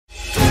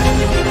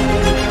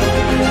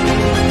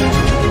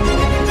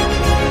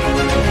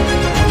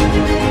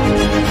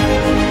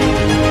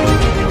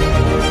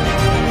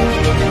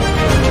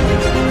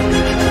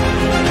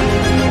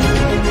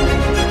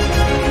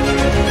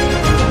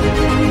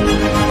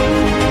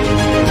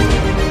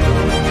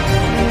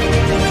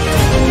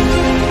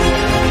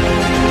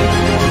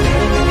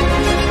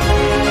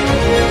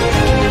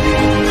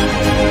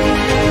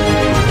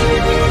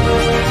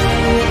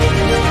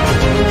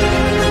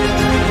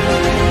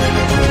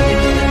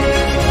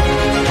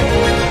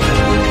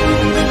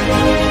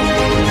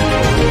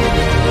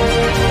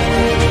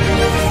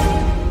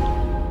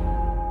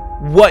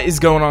What is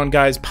going on,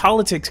 guys?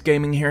 Politics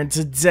Gaming here, and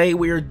today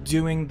we are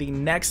doing the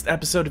next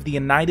episode of the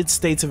United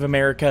States of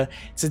America.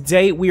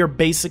 Today we are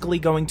basically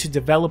going to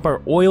develop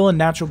our oil and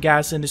natural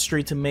gas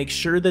industry to make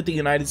sure that the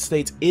United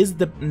States is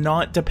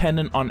not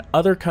dependent on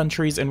other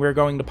countries, and we're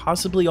going to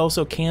possibly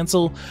also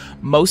cancel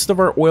most of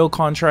our oil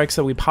contracts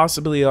that we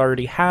possibly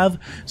already have.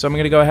 So I'm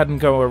going to go ahead and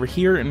go over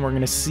here, and we're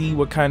going to see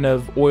what kind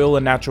of oil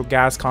and natural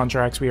gas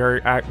contracts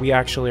we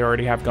actually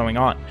already have going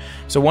on.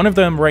 So one of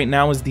them right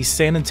now is the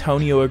San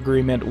Antonio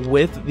Agreement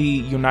with the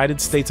United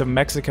States of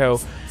Mexico.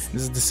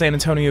 This is the San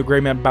Antonio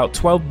Agreement, about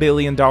 $12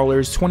 billion,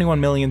 21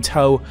 million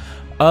tow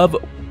of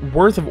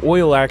worth of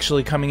oil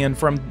actually coming in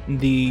from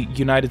the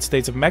United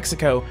States of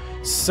Mexico.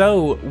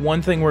 So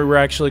one thing we're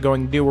actually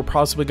going to do, we're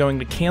possibly going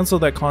to cancel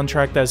that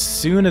contract as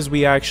soon as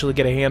we actually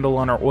get a handle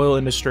on our oil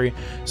industry.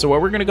 So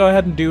what we're going to go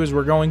ahead and do is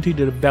we're going to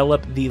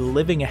develop the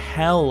living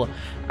hell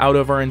out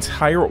of our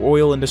entire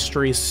oil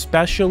industry,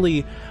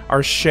 especially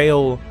our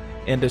shale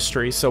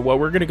industry. So what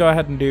we're going to go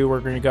ahead and do, we're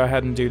going to go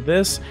ahead and do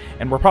this,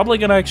 and we're probably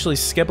going to actually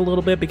skip a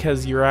little bit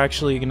because you're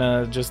actually going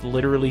to just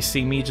literally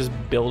see me just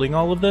building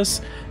all of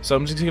this. So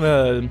I'm just going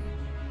to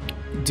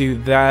do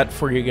that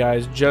for you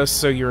guys just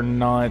so you're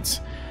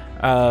not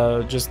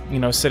just, you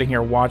know, sitting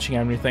here watching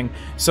everything.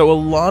 So a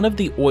lot of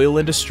the oil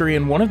industry,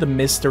 and one of the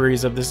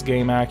mysteries of this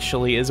game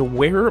actually, is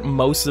where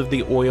most of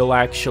the oil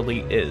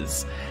actually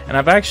is. And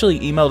I've actually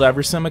emailed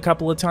Eversim a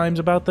couple of times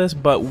about this,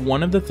 but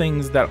one of the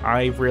things that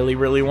I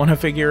really want to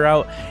figure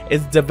out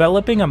is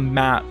developing a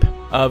map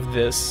of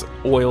this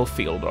oil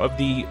field, of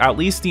at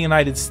least the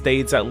United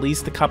States, at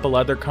least a couple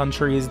other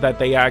countries that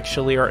they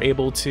actually are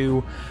able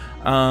to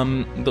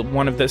some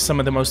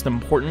of the most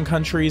important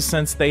countries,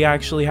 since they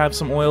actually have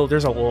some oil.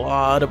 There's a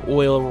lot of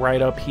oil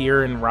right up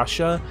here in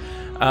Russia,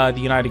 the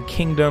United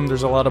Kingdom.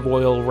 There's a lot of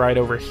oil right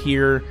over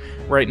here,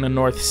 right in the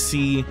North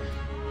Sea,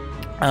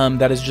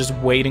 that is just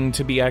waiting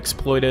to be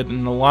exploited.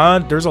 And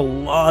there's a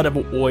lot of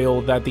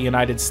oil that the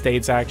United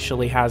States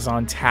actually has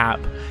on tap.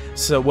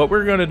 So what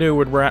we're going to do,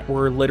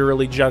 we're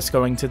literally just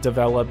going to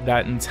develop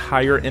that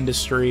entire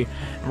industry,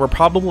 and we're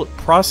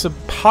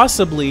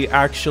possibly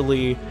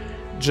actually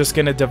just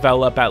going to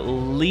develop at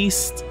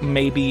least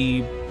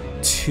maybe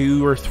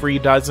 2 or 3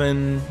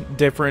 dozen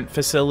different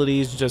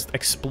facilities, just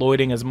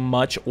exploiting as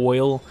much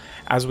oil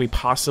as we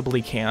possibly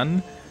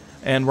can.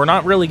 And we're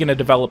not really going to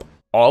develop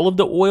all of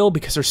the oil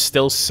because there's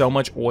still so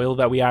much oil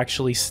that we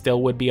actually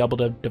still would be able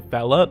to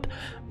develop,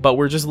 but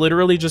we're just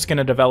literally just going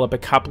to develop a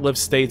couple of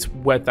states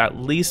with at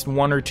least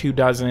 1 or 2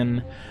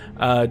 dozen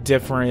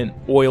different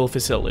oil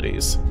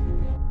facilities.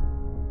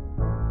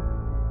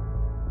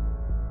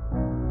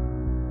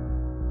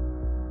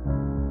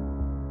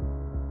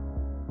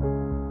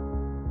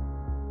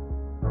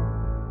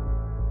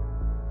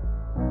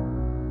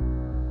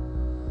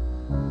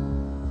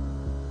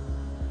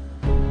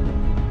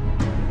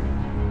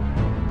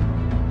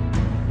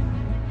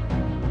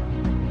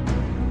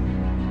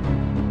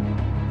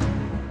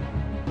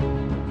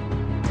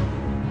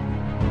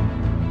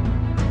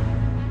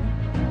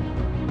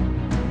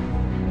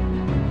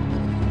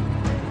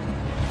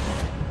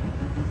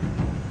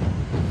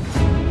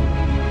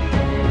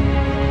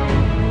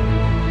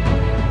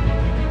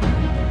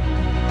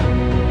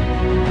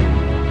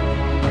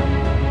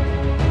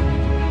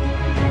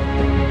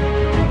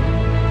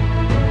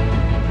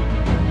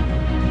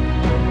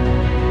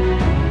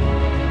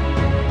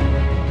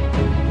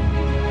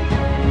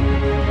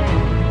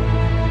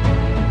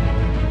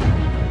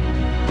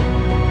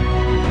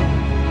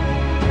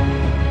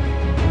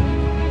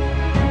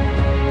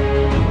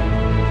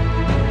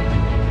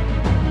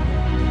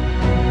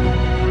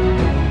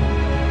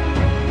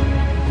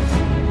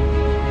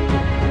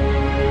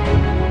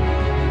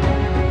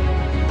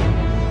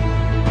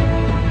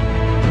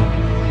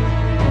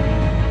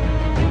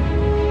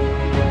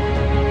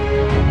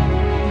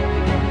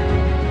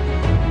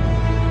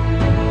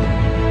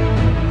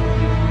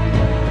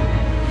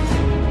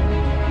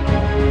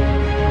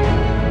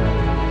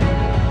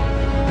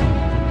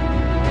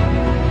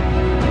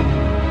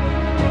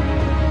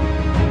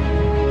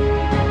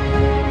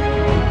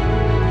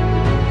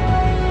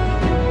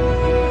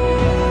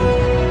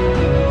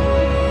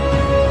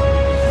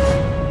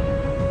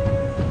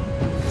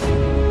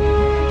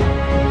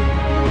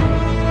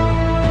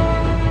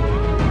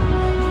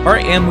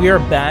 Alright, and we are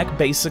back.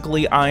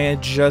 Basically, I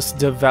just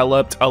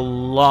developed a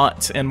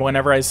lot, and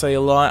whenever I say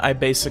a lot, I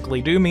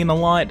basically do mean a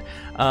lot.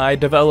 I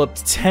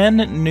developed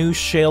 10 new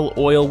shale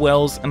oil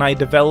wells, and I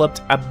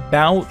developed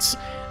about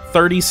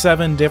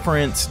 37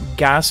 different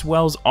gas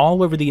wells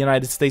all over the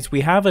United States.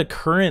 We have a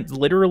current,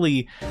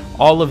 literally,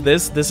 all of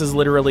this is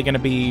literally going to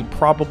be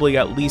probably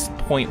at least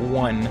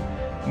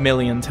 0.1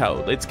 million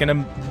tow. It's going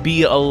to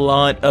be a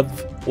lot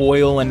of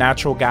oil and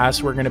natural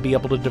gas we're going to be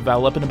able to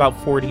develop in about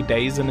 40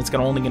 days, and it's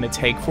only going to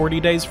take 40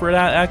 days for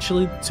that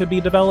actually to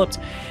be developed.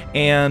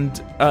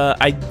 And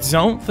I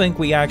don't think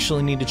we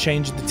actually need to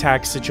change the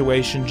tax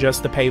situation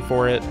just to pay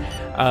for it.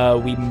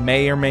 We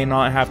may or may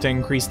not have to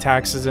increase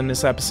taxes in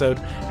this episode.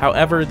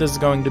 However, this is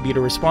going to be the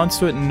response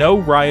to it. No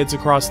riots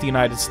across the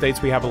United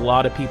States. We have a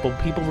lot of people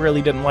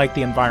really didn't like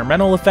the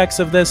environmental effects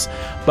of this,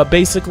 but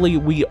basically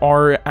we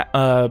are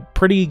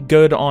pretty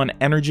good on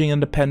energy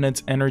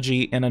independence,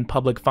 energy, and in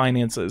public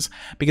finances,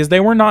 because they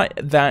were not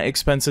that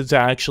expensive to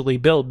actually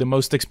build. The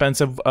most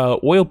expensive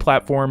oil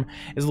platform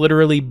is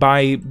literally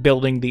by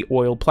building the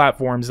oil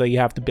platforms that you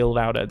have to build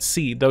out at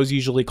sea. Those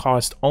usually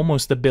cost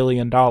almost $1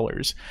 billion.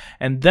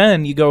 And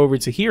then you go over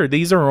to here,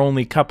 these are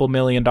only a couple $1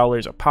 million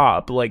a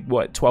pop, like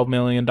what, $12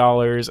 million,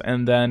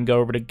 and then go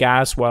over to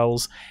gas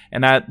wells,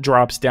 and that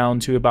drops down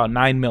to about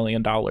 $9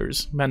 million, about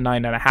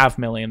 $9.5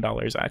 million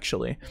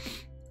actually.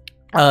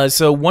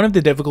 So one of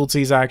the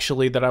difficulties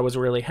actually that I was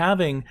really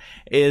having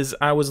is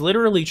I was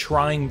literally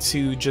trying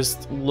to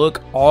just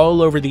look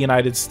all over the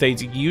United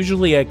States.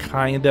 Usually I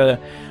kind of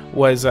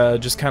was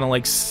just kind of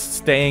like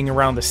staying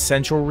around the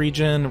central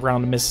region,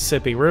 around the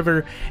Mississippi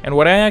River, and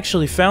what I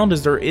actually found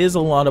is there is a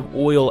lot of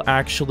oil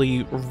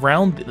actually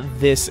around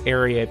this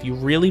area. If you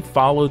really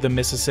follow the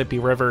Mississippi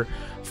River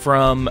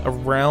from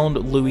around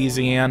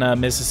Louisiana,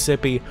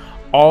 Mississippi,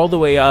 all the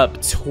way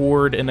up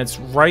toward, and it's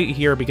right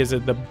here because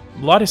of a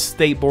lot of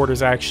state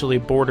borders actually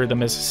border the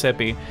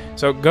Mississippi,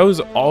 so it goes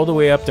all the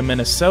way up to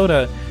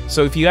Minnesota.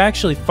 So if you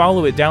actually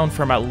follow it down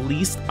from at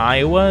least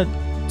Iowa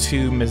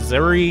to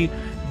Missouri,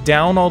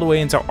 down all the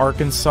way into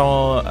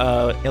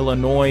Arkansas,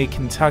 Illinois,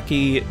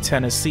 Kentucky,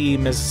 Tennessee,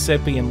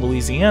 Mississippi, and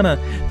Louisiana,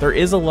 there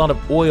is a lot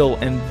of oil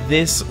in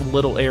this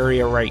little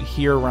area right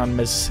here around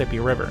Mississippi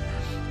River.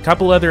 A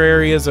couple other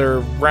areas are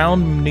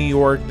around New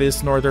York,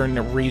 this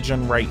northern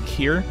region right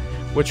here,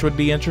 which would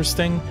be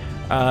interesting.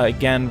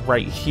 Again,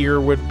 right here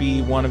would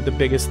be one of the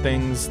biggest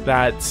things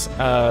that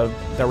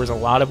there was a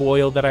lot of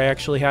oil that I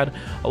actually had.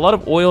 A lot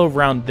of oil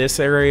around this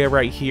area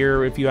right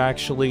here. If you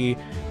actually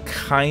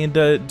kind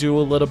of do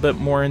a little bit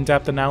more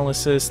in-depth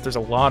analysis, there's a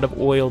lot of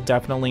oil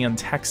definitely in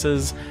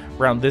Texas,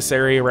 around this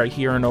area right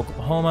here in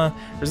Oklahoma.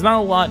 There's not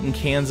a lot in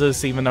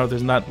Kansas, even though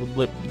there's not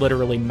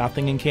literally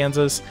nothing in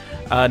Kansas.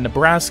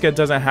 Nebraska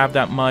doesn't have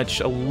that much.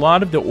 A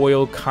lot of the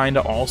oil kind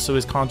of also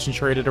is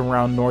concentrated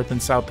around North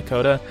and South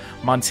Dakota.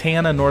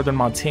 Montana, northern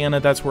Montana,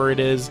 that's where it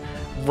is.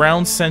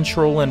 Around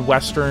central and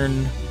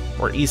western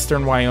or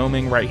eastern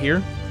Wyoming right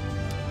here.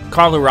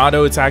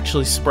 Colorado, it's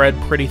actually spread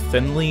pretty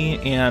thinly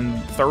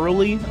and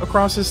thoroughly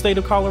across the state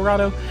of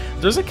Colorado.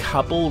 There's a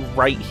couple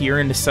right here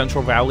in the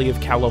Central Valley of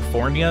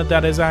California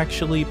that is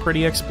actually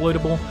pretty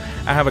exploitable.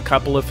 I have a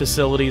couple of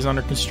facilities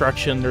under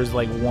construction. There's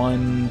like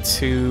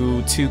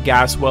two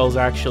gas wells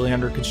actually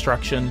under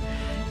construction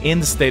in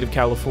the state of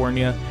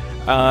California.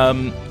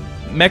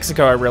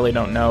 Mexico, I really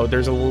don't know.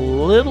 There's a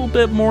little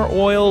bit more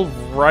oil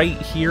right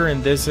here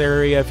in this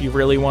area if you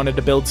really wanted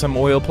to build some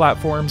oil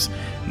platforms.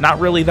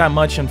 Not really that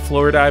much in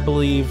Florida, I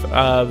believe.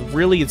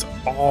 Really, it's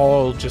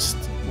all just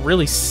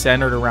really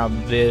centered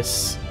around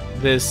this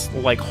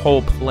like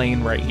whole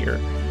plain right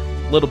here.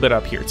 A little bit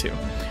up here too.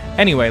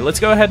 Anyway, let's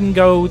go ahead and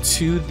go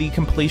to the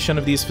completion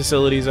of these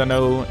facilities. I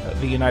know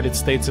the United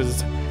States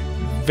is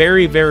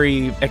very,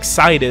 very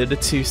excited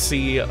to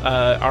see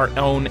our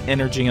own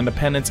energy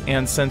independence,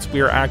 and since we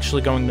are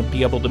actually going to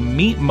be able to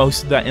meet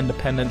most of that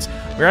independence,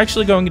 we're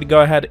actually going to go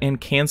ahead and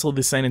cancel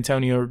the San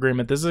Antonio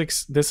agreement. This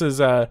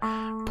is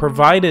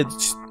provided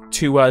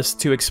to us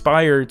to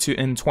expire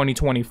in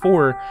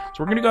 2024, so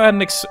we're going to go ahead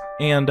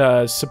and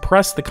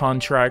suppress the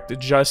contract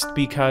just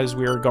because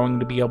we are going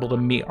to be able to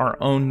meet our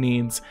own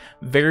needs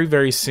very,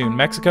 very soon.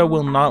 Mexico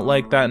will not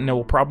like that, and it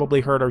will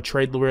probably hurt our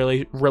trade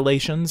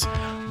relations,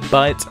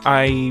 but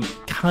I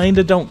kind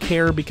of don't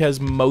care because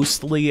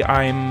mostly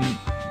I'm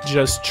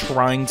just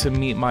trying to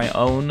meet my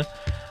own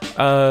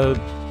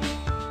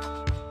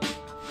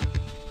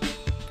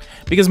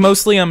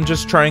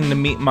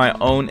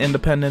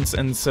independence,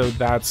 and so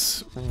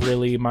that's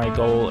really my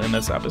goal in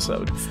this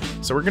episode.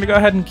 So we're gonna go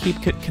ahead and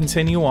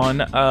continue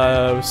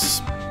on.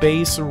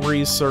 Space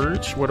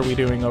research, what are we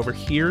doing over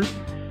here?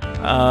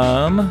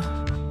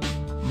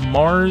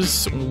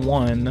 Mars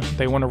 1,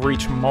 they want to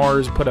reach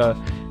Mars, put a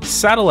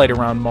satellite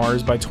around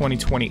Mars by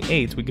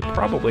 2028. We could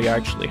probably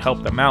actually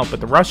help them out, but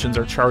the Russians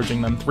are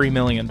charging them $3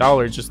 million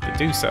just to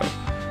do so.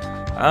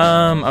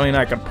 I mean,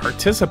 I could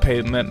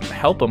participate and then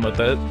help them with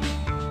it.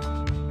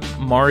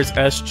 Mars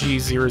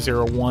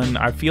SG-001.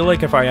 I feel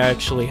like if I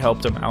actually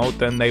helped them out,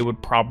 then they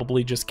would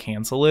probably just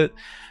cancel it.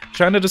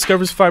 China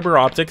discovers fiber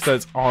optics.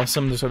 That's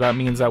awesome. So that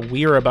means that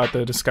we are about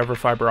to discover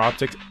fiber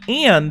optics,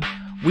 and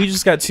we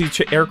just got 2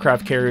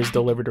 aircraft carriers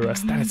delivered to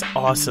us. That is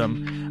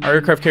awesome. Our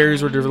aircraft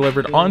carriers were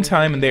delivered on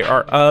time, and they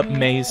are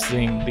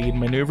amazing. The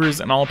maneuvers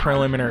and all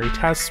preliminary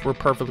tests were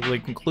perfectly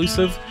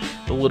conclusive.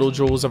 The little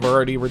jewels have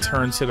already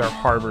returned to their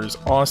harbors.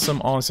 Awesome,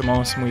 awesome,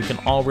 awesome. We can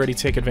already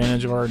take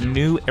advantage of our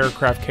new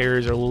aircraft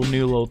carriers, our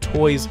new little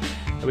toys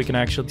that we can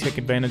actually take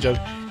advantage of.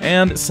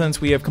 And since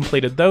we have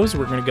completed those,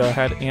 we're going to go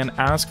ahead and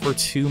ask for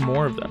 2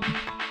 more of them.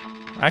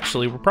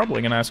 Actually, we're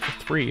probably going to ask for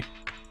 3.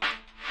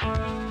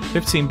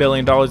 $15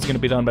 billion is going to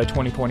be done by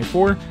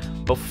 2024,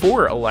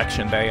 before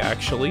Election Day,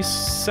 actually.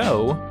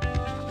 So,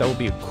 that would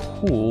be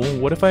cool.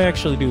 What if I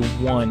actually do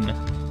 1?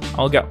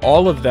 I'll get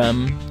all of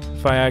them.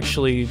 If I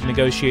actually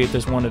negotiate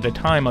this one at a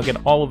time, I'll get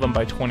all of them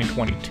by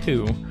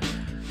 2022.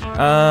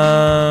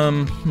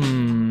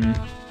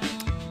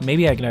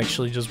 Maybe I can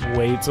actually just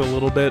wait a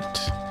little bit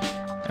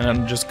and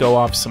then just go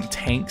off some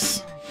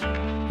tanks.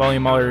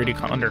 Volume already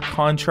under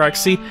contract.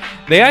 See,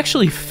 they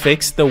actually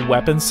fixed the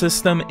weapon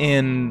system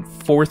in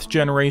 4th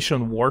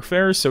generation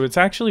warfare, so it's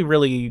actually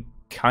really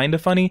kind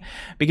of funny,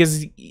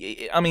 because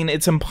I mean,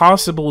 it's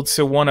impossible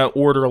to want to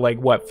order like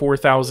what,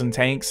 4,000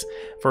 tanks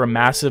for a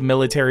massive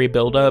military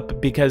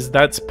buildup, because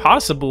that's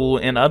possible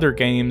in other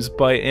games,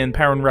 but in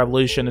Power and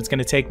Revolution it's going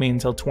to take me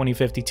until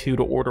 2052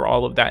 to order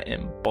all of that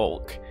in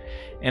bulk,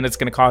 and it's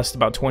going to cost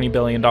about $20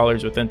 billion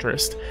with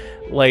interest.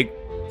 Like,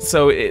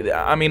 so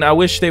I mean, I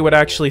wish they would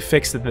actually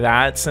fix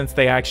that, since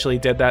they actually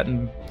did that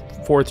in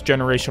 4th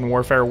generation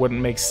warfare. It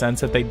wouldn't make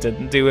sense if they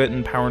didn't do it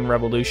in Power and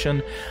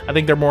Revolution. I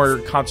think they're more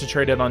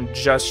concentrated on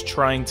just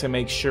trying to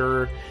make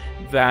sure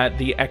that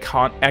the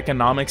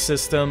economic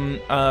system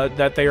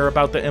that they are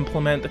about to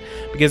implement,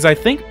 because I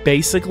think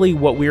basically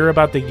what we're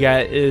about to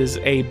get is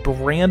a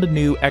brand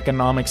new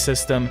economic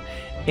system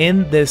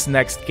in this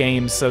next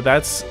game. So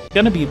that's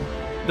gonna be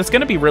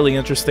really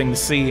interesting to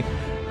see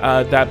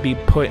that be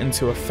put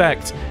into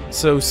effect.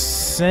 So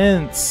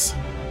since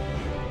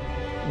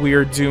we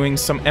are doing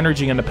some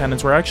energy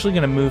independence, we're actually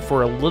going to move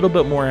for a little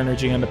bit more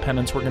energy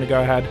independence. We're going to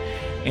go ahead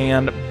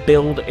and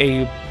build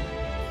a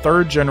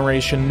 3rd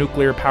generation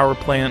nuclear power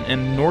plant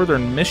in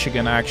northern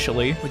Michigan.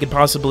 Actually, we could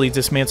possibly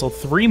dismantle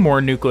 3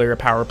 more nuclear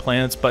power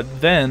plants, but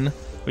then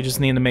we just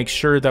need to make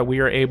sure that we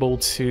are able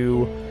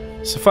to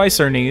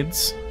suffice our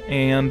needs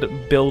and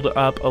build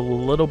up a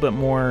little bit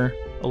more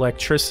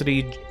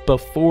electricity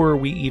before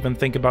we even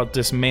think about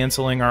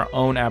dismantling our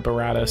own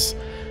apparatus.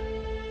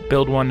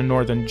 Build one in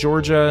northern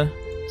Georgia.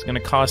 It's going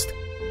to cost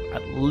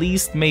at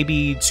least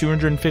maybe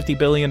 $250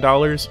 billion.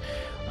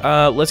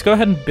 Let's go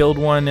ahead and build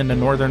one in the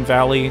Northern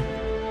Valley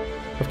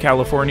of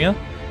California.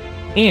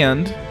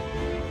 And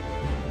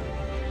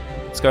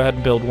let's go ahead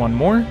and build one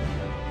more.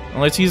 And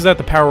let's use that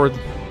to power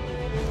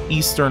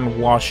Eastern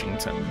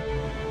Washington.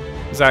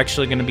 It's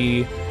actually going to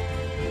be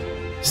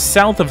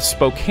south of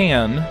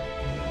Spokane.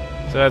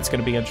 So that's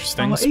going to be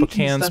interesting.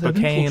 Spokane.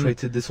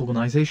 This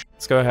organization.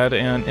 Let's go ahead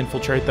and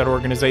infiltrate that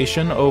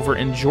organization over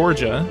in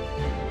Georgia.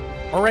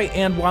 Alright,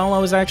 and while I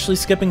was actually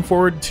skipping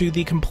forward to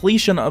the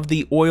completion of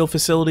the oil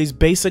facilities,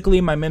 basically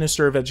my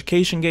Minister of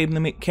Education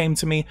came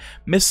to me,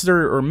 Mr.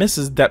 or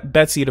Mrs.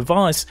 Betsy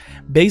DeVos.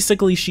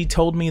 Basically, she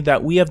told me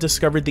that we have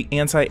discovered the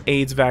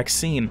anti-AIDS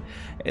vaccine.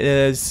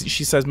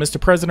 She says, Mr.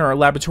 President, our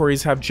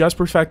laboratories have just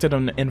perfected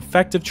an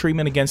effective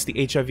treatment against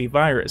the HIV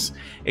virus.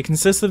 It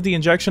consists of the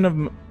injection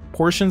of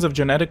portions of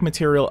genetic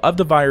material of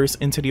the virus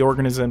into the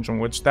organism,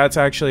 which that's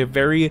actually a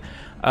very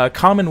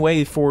common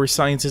way for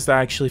scientists to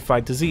actually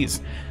fight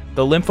disease.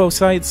 The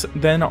lymphocytes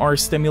then are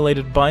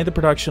stimulated by the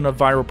production of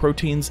viral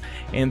proteins,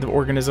 and the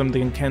organism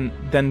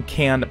then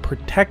can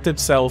protect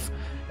itself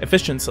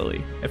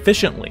efficiently.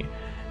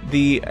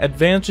 The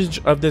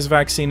advantage of this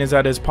vaccine is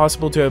that it is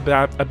possible to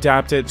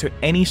adapt it to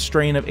any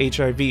strain of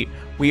HIV.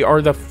 We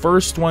are the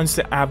first ones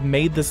to have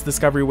made this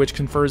discovery, which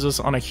confers us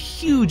on a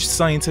huge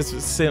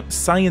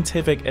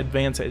scientific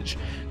advantage.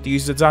 Do you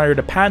desire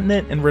to patent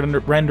it and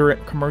render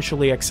it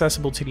commercially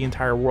accessible to the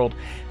entire world?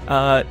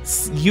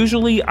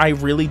 Usually, I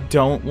really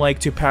don't like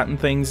to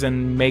patent things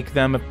and make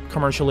them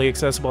commercially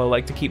accessible. I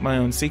like to keep my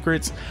own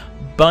secrets.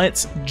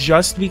 But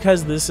just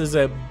because this is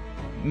a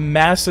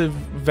massive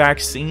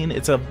vaccine,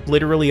 it's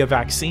literally a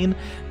vaccine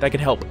that could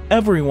help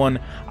everyone,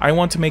 I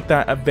want to make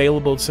that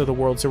available to the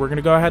world. So we're going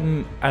to go ahead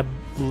and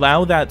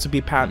allow that to be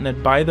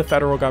patented by the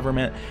federal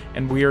government,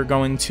 and we are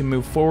going to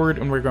move forward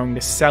and we're going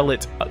to sell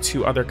it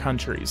to other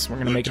countries. We're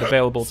going to make it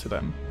available to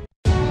them.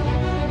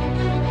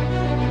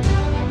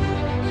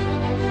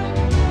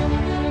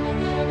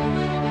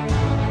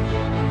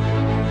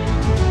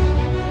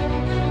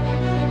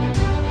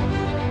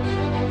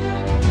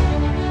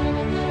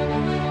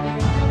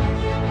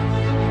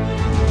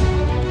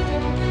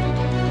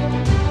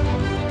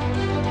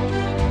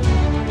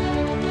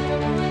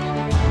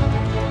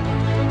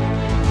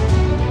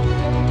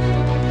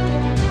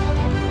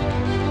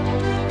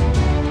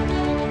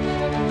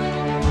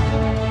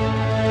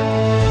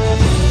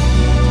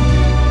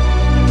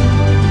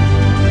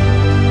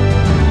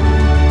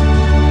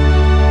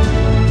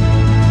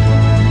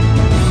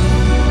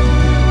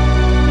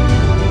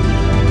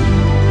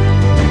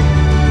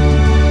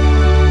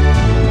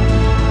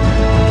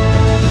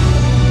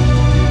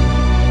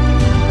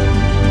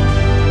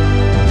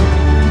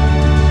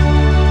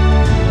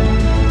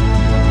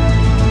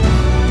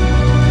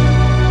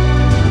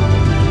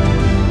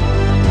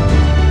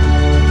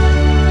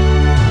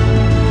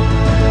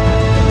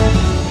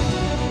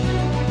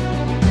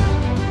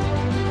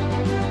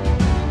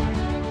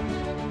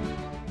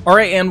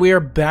 Alright, and we are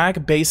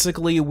back.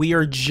 Basically, we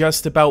are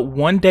just about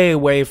 1 day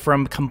away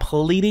from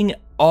completing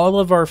all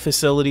of our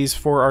facilities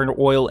for our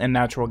oil and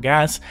natural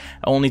gas. It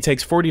only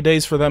takes 40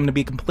 days for them to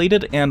be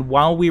completed, and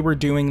while we were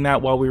doing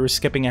that, while we were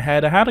skipping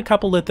ahead, I had a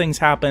couple of things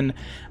happen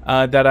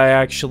that I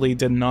actually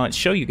did not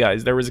show you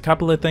guys. There was a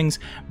couple of things.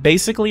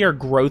 Basically, our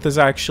growth is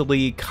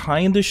actually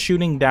kind of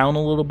shooting down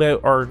a little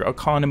bit. Our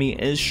economy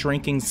is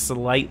shrinking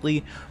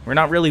slightly. We're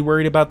not really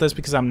worried about this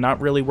because I'm not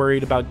really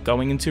worried about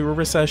going into a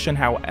recession.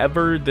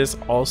 However, this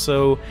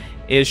also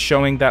is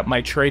showing that my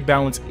trade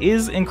balance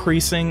is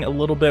increasing a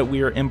little bit.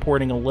 We are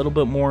importing a little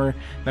bit more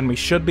than we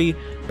should be,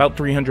 about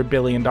 $300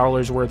 billion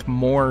worth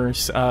more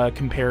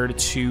compared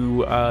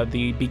to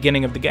the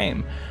beginning of the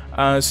game.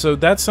 So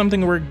that's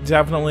something we're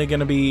definitely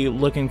going to be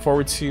looking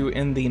forward to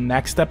in the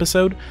next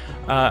episode.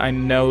 I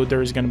know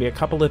there's going to be a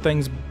couple of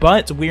things,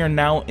 but we are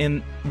now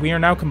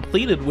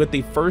completed with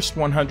the first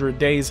 100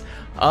 days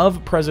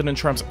of President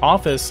Trump's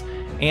office.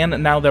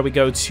 And now that we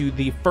go to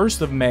the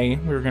 1st of May,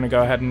 we're going to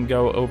go ahead and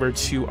go over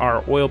to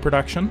our oil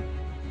production.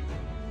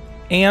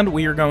 And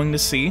we are going to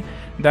see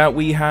that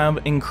we have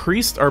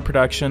increased our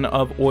production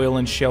of oil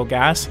and shale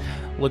gas.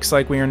 Looks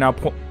like we are now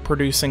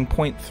producing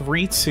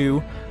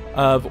 0.32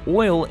 of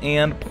oil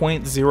and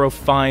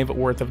 0.05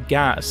 worth of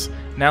gas.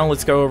 Now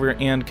let's go over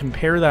and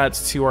compare that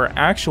to our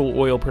actual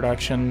oil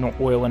production,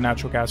 oil and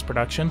natural gas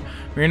production.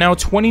 We are now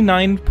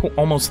 29,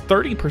 almost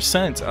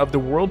 30% of the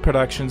world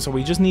production, so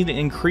we just need to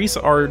increase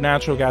our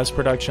natural gas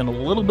production a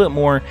little bit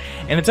more,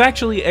 and it's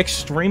actually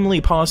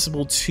extremely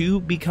possible to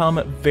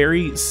become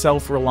very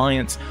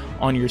self-reliant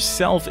on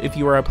yourself if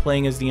you are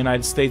playing as the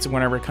United States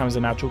whenever it comes to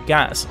natural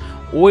gas.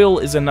 Oil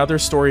is another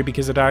story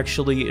because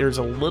there's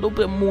a little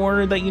bit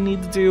more that you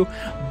need to do,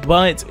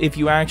 but if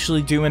you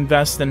actually do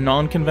invest in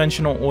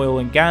non-conventional oil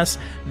and gas,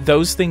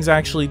 those things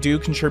actually do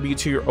contribute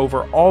to your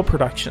overall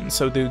production.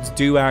 So those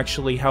do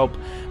actually help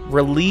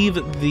relieve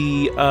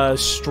the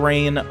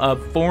strain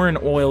of foreign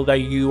oil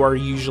that you are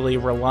usually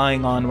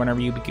relying on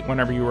whenever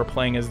you are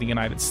playing as the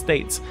United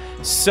States.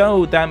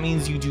 So that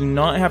means you do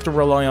not have to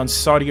rely on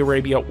Saudi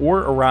Arabia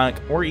or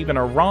Iraq or even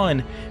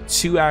Iran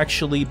to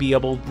actually be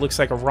able. Looks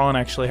like Iran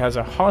actually has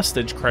a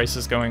hostage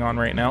crisis going on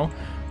right now.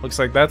 Looks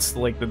like that's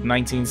like the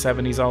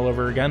 1970s all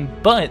over again.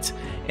 But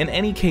in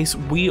any case,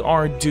 we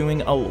are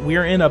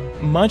in a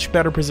much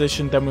better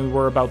position than we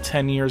were about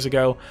 10 years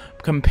ago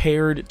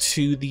compared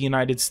to the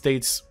United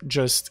States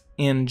just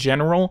in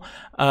general.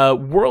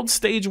 World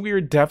stage, we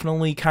are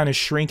definitely kind of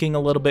shrinking a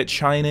little bit.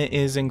 China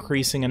is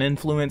increasing in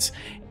influence,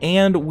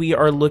 and we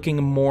are looking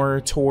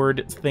more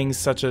toward things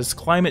such as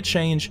climate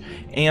change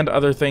and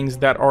other things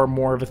that are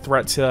more of a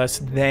threat to us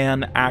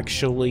than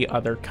actually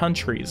other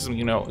countries.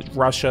 You know,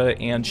 Russia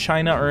and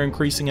China are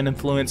increasing in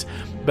influence,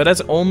 but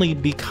that's only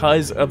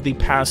because of the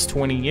past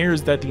 20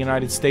 years that the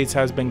United States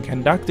has been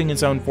conducting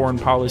its own foreign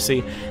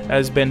policy that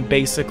has been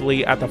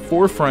basically at the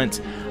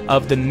forefront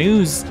of the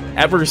news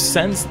ever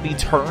since the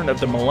turn of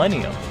the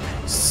millennium.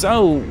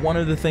 So one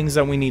of the things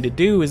that we need to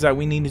do is that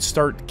we need to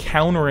start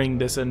countering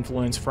this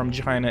influence from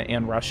China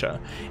and Russia.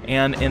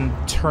 And in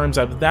terms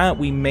of that,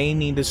 we may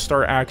need to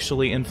start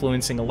actually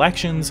influencing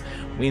elections.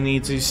 We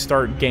need to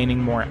start gaining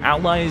more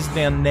allies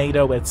than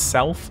NATO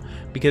itself,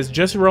 because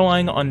just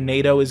relying on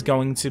NATO is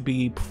going to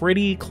be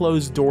pretty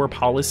closed door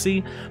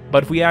policy.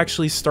 But if we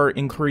actually start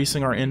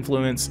increasing our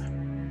influence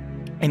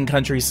in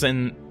countries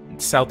in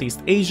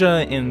Southeast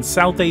Asia, in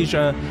South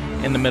Asia,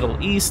 in the Middle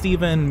East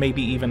even,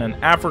 maybe even in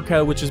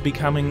Africa, which is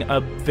becoming a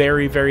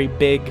very, very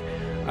big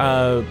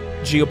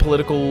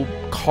geopolitical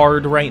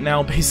card right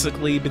now,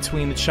 basically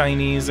between the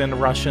Chinese and the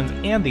Russians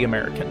and the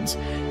Americans.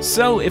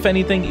 So if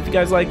anything, if you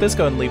guys like this,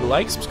 go ahead and leave a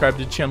like, subscribe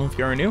to the channel if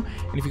you are new,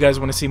 and if you guys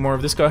want to see more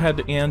of this, go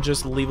ahead and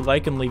just leave a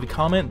like and leave a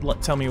comment.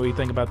 Tell me what you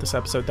think about this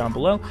episode down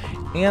below,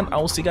 and I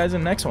will see you guys in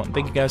the next one.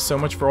 Thank you guys so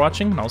much for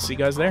watching, and I'll see you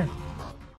guys there.